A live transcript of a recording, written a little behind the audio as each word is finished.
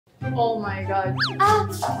Oh my God. Ah,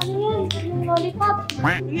 ano yan? Yung lollipop.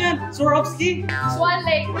 Ano yan? Swarovski? Swan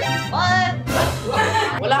Lake. What?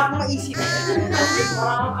 Wala akong maisip.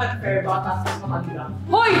 Parang unfair bata sa matanda.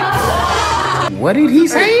 Hoy! What did he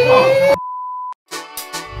say?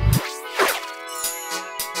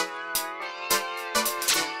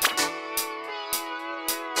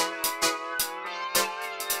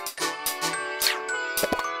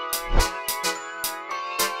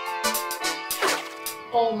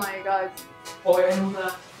 Oh my God. Okay, ano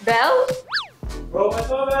na? Bell? Bro,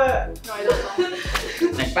 ito ba? No, I don't know.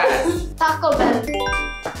 Nagpass. Taco Bell.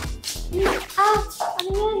 Ah,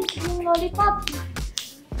 ano yan? Yung lollipop.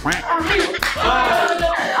 Okay,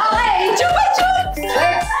 chupa chup!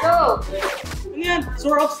 Let's go! Ano yan?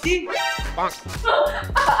 Swarovski?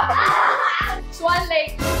 Swan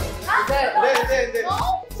Lake. Hindi.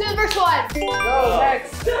 No? Silver Swan. Go,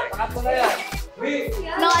 next. Pangatlo na yan. Wait.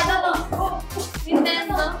 No, I don't know.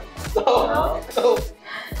 Nintendo. No.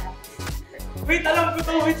 Wait, alam ko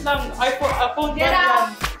to. Wait lang. iPhone Get out.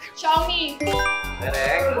 Xiaomi.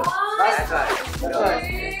 Correct. Last one.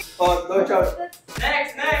 Oh, no shot.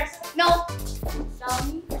 Next. No.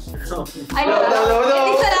 Xiaomi? I No.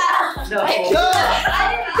 Hindi sila. No.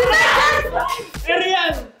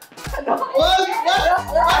 Ariel! What?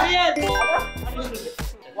 Ariel!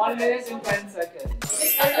 1 minute and 10 seconds.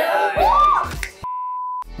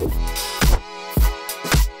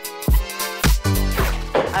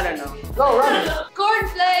 I don't know. Go, run.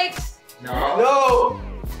 Cornflakes. No.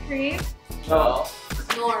 Cream. No.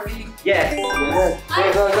 Nori. Yes. Go.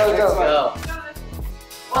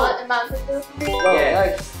 Mountain Dew. Go,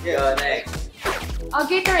 next. Go next.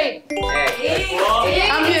 Gatorade. Next.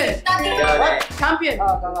 Champion. Champion.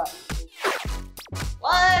 Oh, tama.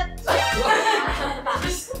 What?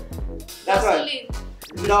 That's one. Gasoline.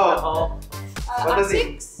 No. What is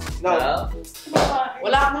it? Six. No.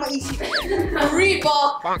 Wala akong maisip.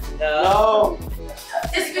 Reebok. No.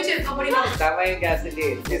 Distribution company na. Tama yung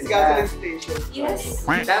gasoline. It's gasoline station. Yes.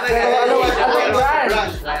 Tama Ano gasoline.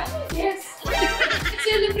 brand? Yes.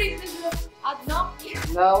 Celebrate the Adnoc.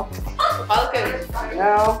 No. Falcon.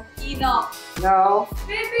 No. Enoch. No.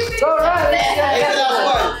 Go, run.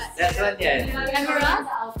 That's one yan. Emerald.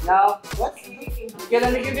 No. What? Can I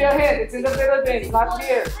give you a hint? It's in the Philippines, not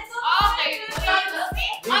here. Okay.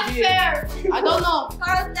 Unfair. I don't know.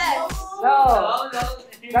 Carlton. No. No.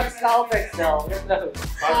 That's Caltex though. You're close.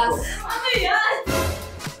 Ano yan?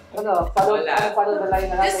 Ano? Follow the line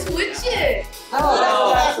na Let's natin. switch it. No,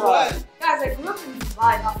 that's the last one. Guys, I grew up in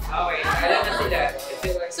Dubai. Okay, alam na sila.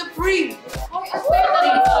 Supreme. Oh, unfair na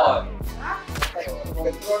rin.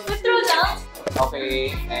 Metro lang?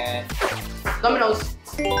 Okay, and Domino's.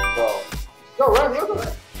 go. Go, run.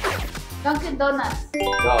 Dunkin' Donuts.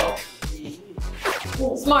 Go.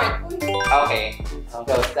 Smart. Okay.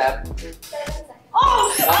 Go, step.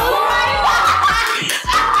 Oh! Oh my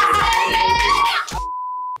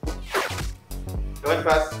Going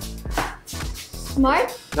fast.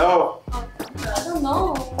 Smart? No. I don't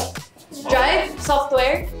know. Drive.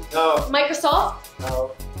 Software. No. Microsoft.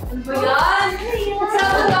 No. Ano ba yan?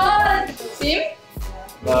 Sabaton. Sim?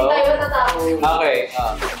 Go. Tayo matatapos. Okay.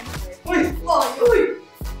 Uy!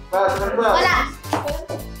 Fast. Wala.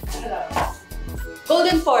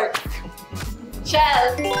 Golden Fork.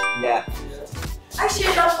 Shell. Yeah. Ay,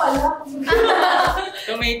 shell lang pala.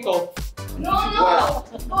 Tomato. No. Oh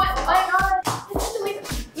my God.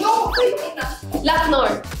 No, wait. Lacnor.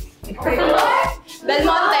 Del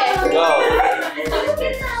Monte. Go.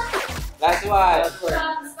 Last one.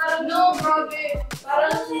 No, grabe.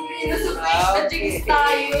 Parang nasa-face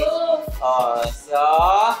tayo. So,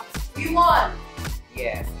 You won.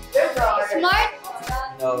 yeah. Smart?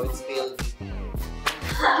 No, it's still.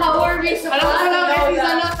 How are we supposed to know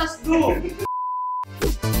that? tas do.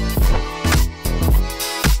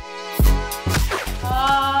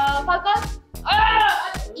 Falcon? I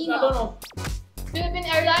don't know. Philippine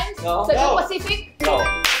Airlines? No. Cebu No. Pacific? Go.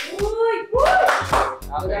 Uy!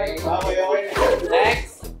 Okay. Okay.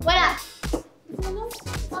 Next. Wala.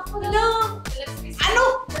 Ano?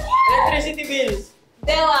 Electricity bills.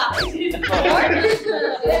 Dewa.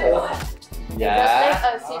 Yeah. Like a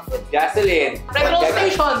seafood. Gasoline. Petrol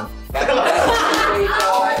station. Gasoline.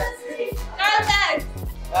 Carlton.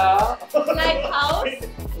 Lighthouse.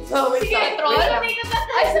 Sige, petrol.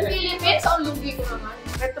 Ay, sa Philippines, ang lugi ko naman.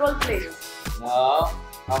 Petrol place. No.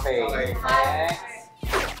 Okay. Next.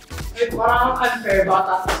 Wait, parang unfair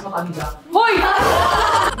bata sa matanda. Hoy!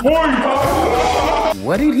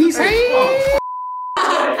 What did he say?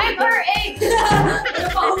 I'm her egg!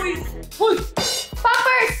 Hoy!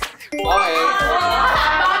 Poppers! Okay.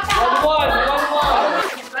 One.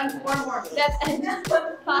 That's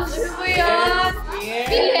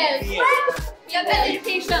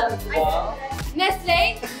Hospital. No.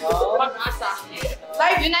 Nestle. No. Pag-asa.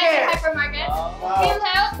 Life United care. Hypermarket. No.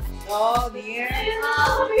 PhilHealth. No, dear.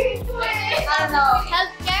 Ano?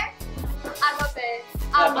 Healthcare. Ano te?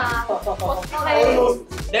 Ama.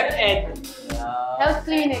 DepEd. No. Health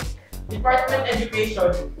Clinic. Department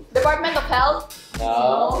Education. Department of Health.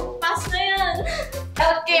 No. Pass na yan.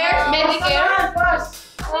 Healthcare. Medicare.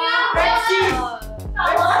 Pepsi.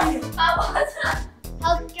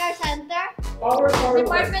 Healthcare center. Power.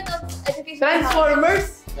 Department of Education.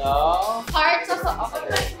 Transformers. No. Hearts of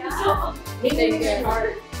Mini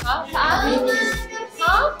Smart.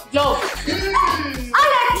 Globe.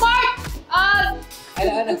 Alex! Smart!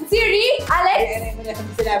 Ano? Siri? Alex? Ano mo na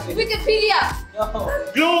sinabi? Wikipedia! No.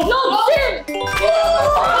 Globe. Globe!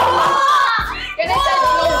 Can I say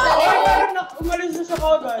Globe dali? Umalis na siya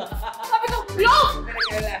kagad. Sabi ko, Globe!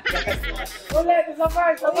 Ulit, isa pa.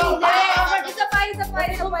 Isa pa.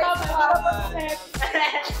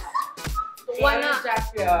 One na.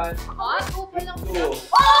 Champion. Ah, two pa lang. Two.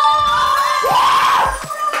 Oh!